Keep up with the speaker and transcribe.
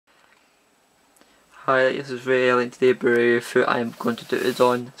Hi, this is Ray, and today Blu Ray I'm going to do is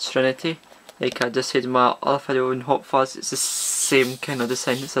on Serenity. Like I just said in my other video on Hot Fuzz, it's the same kind of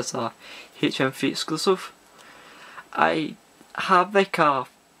design. It's just a HM3 exclusive. I have like a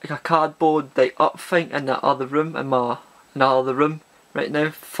cardboard like up thing in the other room, in the other room right now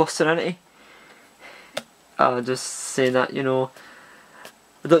for Serenity. Just saying that, you know,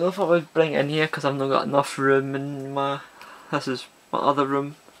 I don't know if I would bring it in here because I've not got enough room in this is my other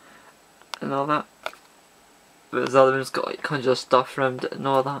room and all that. But the other one's got like kind of stuff around it and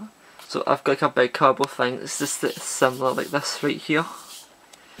all that. So I've got like a big cardboard thing. It's just similar like this right here.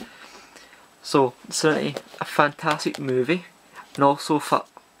 So Serenity, a fantastic movie, and also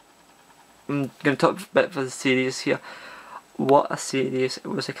I'm going to talk a bit for the series here. What a series! It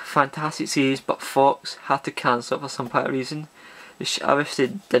was like a fantastic series, but Fox had to cancel it for some part of reason. I wish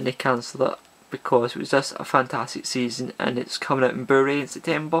they didn't cancel it because it was just a fantastic season, and it's coming out in Blu Ray in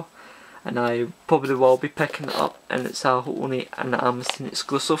September. And I probably will be picking it up, and it's only an Amazon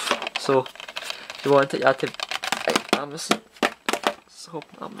exclusive. So if you want it, you have to like Amazon. Just open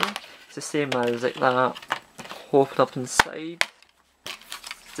it up there. It's the same as like that. Open up inside.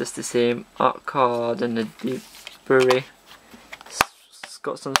 Just the same art card and the Blu-ray. It's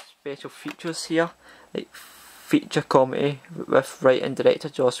got some special features here, like feature comedy with writer and director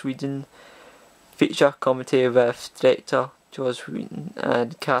Joss Whedon, feature comedy with director Joss Whedon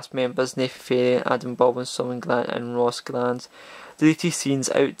and cast members Nathan Fillion, Adam Baldwin, Solomon Grant and Ross Glanz. Deleted scenes,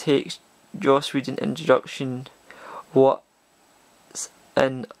 outtakes, Joss Whedon introduction, what's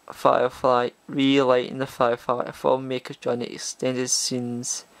in Firefly, relighting the Firefly, filmmakers journey, extended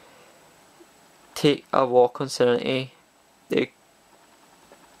scenes, take a walk on Serenity, the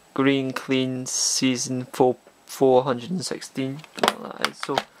Green Clean season 416. Don't know what that is.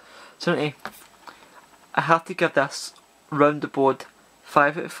 So Serenity, I have to give this round the board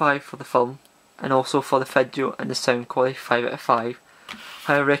 5 out of 5 for the film, and also for the video and the sound quality 5 out of 5.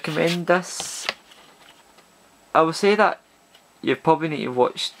 I recommend this. I would say that you probably need to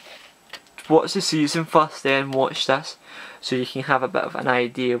watch the season first, then watch this, so you can have a bit of an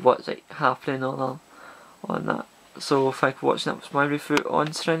idea of what's like happening on that. So thank you for watching. That was my review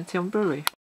on Serenity on Blu Ray.